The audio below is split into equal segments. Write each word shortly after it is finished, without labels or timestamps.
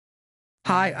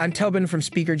Hi, I'm Tobin from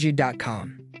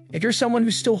SpeakerG.com. If you're someone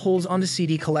who still holds onto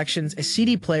CD collections, a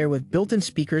CD player with built-in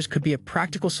speakers could be a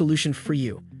practical solution for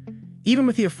you. Even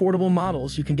with the affordable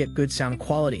models, you can get good sound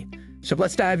quality. So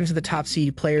let's dive into the top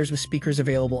CD players with speakers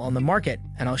available on the market,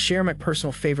 and I'll share my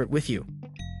personal favorite with you.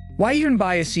 Why even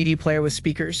buy a CD player with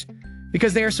speakers?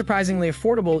 Because they are surprisingly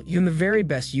affordable, even the very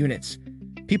best units.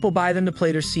 People buy them to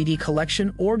play their CD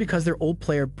collection or because their old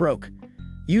player broke.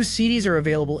 Used CDs are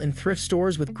available in thrift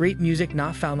stores with great music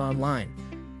not found online.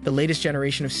 The latest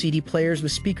generation of CD players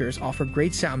with speakers offer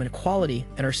great sound and quality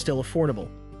and are still affordable.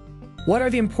 What are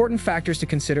the important factors to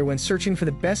consider when searching for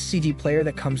the best CD player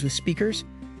that comes with speakers?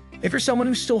 If you're someone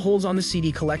who still holds on to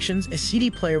CD collections, a CD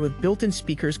player with built-in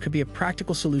speakers could be a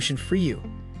practical solution for you.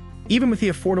 Even with the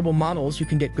affordable models, you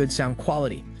can get good sound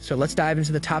quality. So let's dive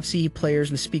into the top CD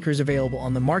players with speakers available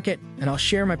on the market, and I'll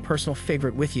share my personal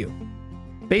favorite with you.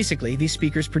 Basically, these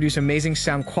speakers produce amazing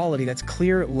sound quality that's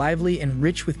clear, lively, and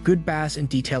rich with good bass and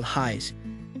detailed highs.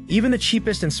 Even the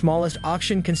cheapest and smallest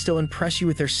auction can still impress you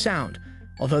with their sound,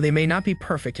 although they may not be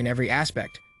perfect in every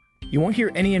aspect. You won't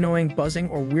hear any annoying buzzing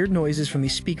or weird noises from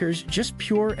these speakers, just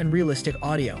pure and realistic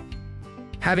audio.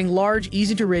 Having large,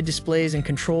 easy-to-read displays and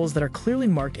controls that are clearly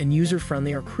marked and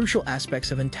user-friendly are crucial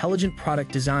aspects of intelligent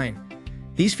product design.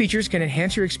 These features can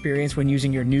enhance your experience when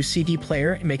using your new CD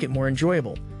player and make it more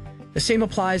enjoyable. The same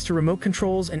applies to remote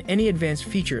controls and any advanced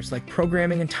features like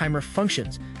programming and timer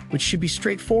functions, which should be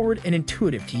straightforward and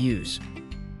intuitive to use.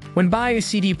 When buying a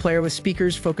CD player with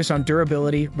speakers, focus on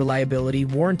durability, reliability,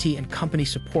 warranty, and company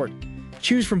support.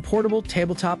 Choose from portable,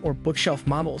 tabletop, or bookshelf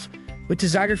models with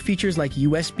desired features like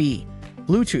USB,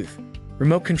 Bluetooth,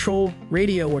 remote control,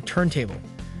 radio, or turntable.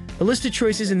 The listed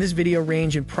choices in this video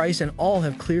range in price and all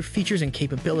have clear features and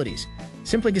capabilities.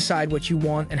 Simply decide what you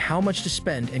want and how much to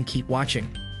spend and keep watching.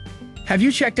 Have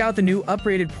you checked out the new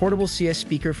upgraded portable CS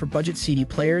speaker for budget CD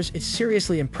players? It's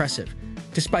seriously impressive.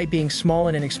 Despite being small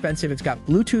and inexpensive, it's got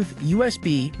Bluetooth,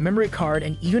 USB, memory card,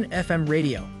 and even FM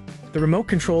radio. The remote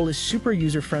control is super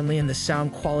user-friendly and the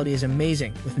sound quality is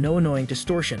amazing, with no annoying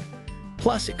distortion.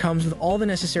 Plus, it comes with all the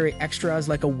necessary extras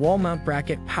like a wall mount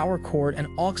bracket, power cord, and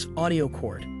aux audio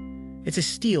cord. It's a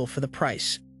steal for the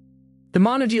price. The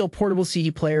Monodeal portable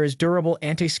CD player is durable,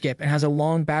 anti-skip, and has a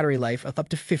long battery life of up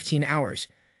to 15 hours.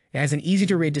 It has an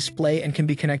easy-to-read display and can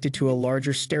be connected to a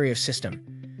larger stereo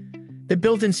system. The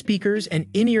built-in speakers and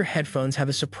in-ear headphones have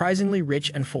a surprisingly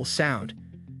rich and full sound.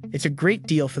 It's a great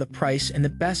deal for the price and the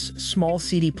best small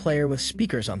CD player with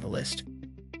speakers on the list.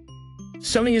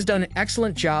 Sony has done an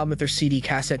excellent job with their CD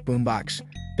cassette boombox.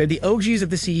 They're the OGs of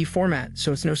the CD format,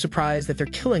 so it's no surprise that they're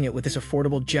killing it with this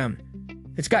affordable gem.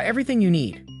 It's got everything you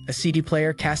need: a CD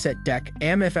player, cassette deck,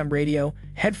 AM/FM radio,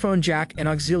 headphone jack, and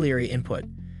auxiliary input.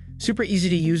 Super easy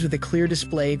to use with a clear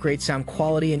display, great sound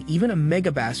quality, and even a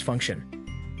mega bass function.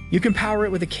 You can power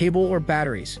it with a cable or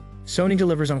batteries. Sony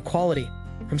delivers on quality,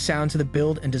 from sound to the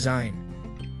build and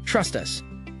design. Trust us,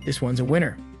 this one's a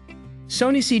winner.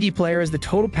 Sony CD player is the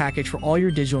total package for all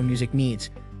your digital music needs.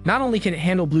 Not only can it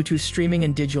handle Bluetooth streaming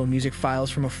and digital music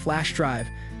files from a flash drive,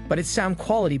 but its sound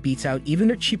quality beats out even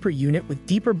their cheaper unit with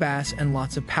deeper bass and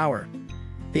lots of power.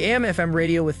 The AM/FM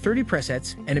radio with 30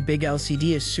 presets and a big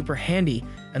LCD is super handy,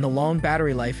 and the long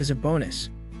battery life is a bonus.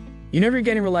 You're never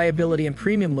getting reliability and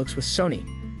premium looks with Sony.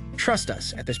 Trust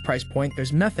us, at this price point,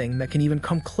 there's nothing that can even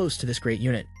come close to this great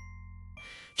unit.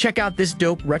 Check out this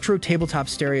dope retro tabletop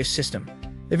stereo system.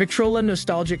 The Victrola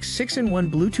nostalgic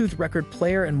 6-in-1 Bluetooth record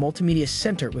player and multimedia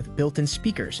center with built-in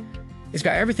speakers. It's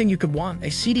got everything you could want: a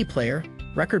CD player,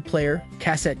 record player,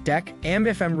 cassette deck,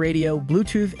 AM/FM radio,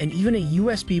 Bluetooth, and even a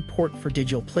USB port for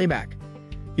digital playback.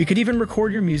 You could even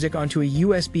record your music onto a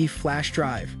USB flash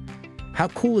drive. How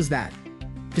cool is that?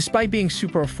 Despite being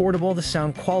super affordable, the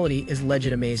sound quality is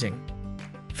legit amazing.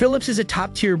 Philips is a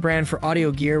top-tier brand for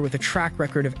audio gear with a track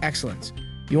record of excellence.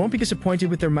 You won't be disappointed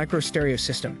with their micro stereo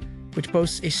system, which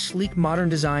boasts a sleek modern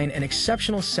design and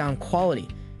exceptional sound quality,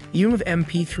 even with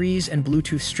MP3s and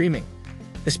Bluetooth streaming.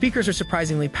 The speakers are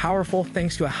surprisingly powerful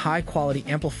thanks to a high-quality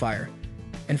amplifier,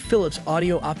 and Philips'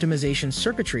 audio optimization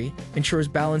circuitry ensures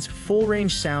balanced,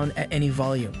 full-range sound at any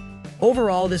volume.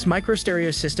 Overall, this micro stereo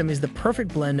system is the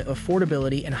perfect blend of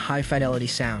affordability and high-fidelity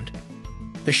sound.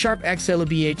 The Sharp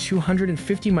XLBA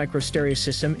 250 micro stereo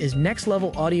system is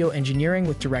next-level audio engineering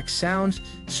with direct sounds,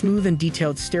 smooth and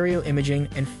detailed stereo imaging,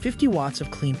 and 50 watts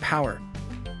of clean power.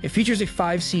 It features a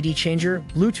 5 CD changer,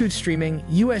 Bluetooth streaming,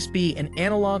 USB and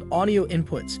analog audio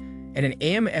inputs, and an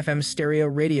AM/FM stereo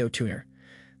radio tuner.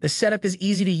 The setup is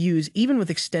easy to use even with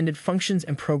extended functions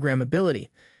and programmability.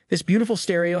 This beautiful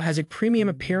stereo has a premium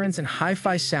appearance and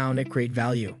hi-fi sound at great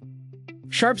value.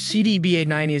 Sharp's CD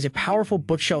BA90 is a powerful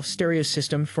bookshelf stereo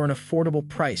system for an affordable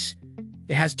price.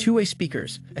 It has two-way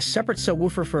speakers, a separate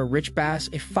subwoofer for a rich bass,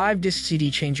 a 5-disc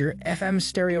CD changer, FM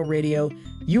stereo radio,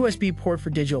 USB port for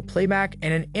digital playback,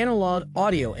 and an analog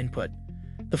audio input.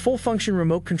 The full-function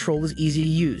remote control is easy to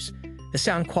use. The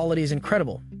sound quality is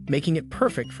incredible, making it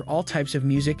perfect for all types of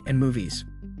music and movies.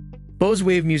 Bose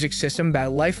Wave music system got a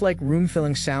lifelike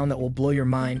room-filling sound that will blow your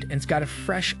mind, and it's got a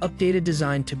fresh, updated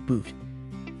design to boot.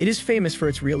 It is famous for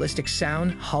its realistic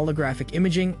sound, holographic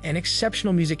imaging, and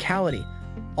exceptional musicality,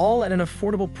 all at an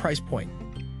affordable price point.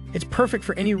 It's perfect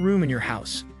for any room in your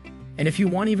house. And if you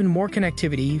want even more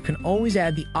connectivity, you can always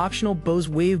add the optional Bose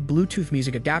Wave Bluetooth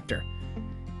music adapter.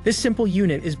 This simple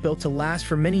unit is built to last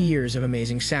for many years of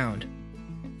amazing sound.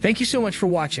 Thank you so much for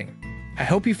watching. I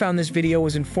hope you found this video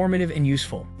was informative and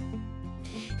useful.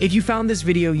 If you found this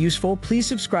video useful, please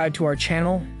subscribe to our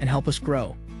channel and help us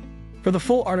grow. For the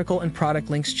full article and product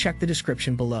links, check the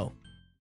description below.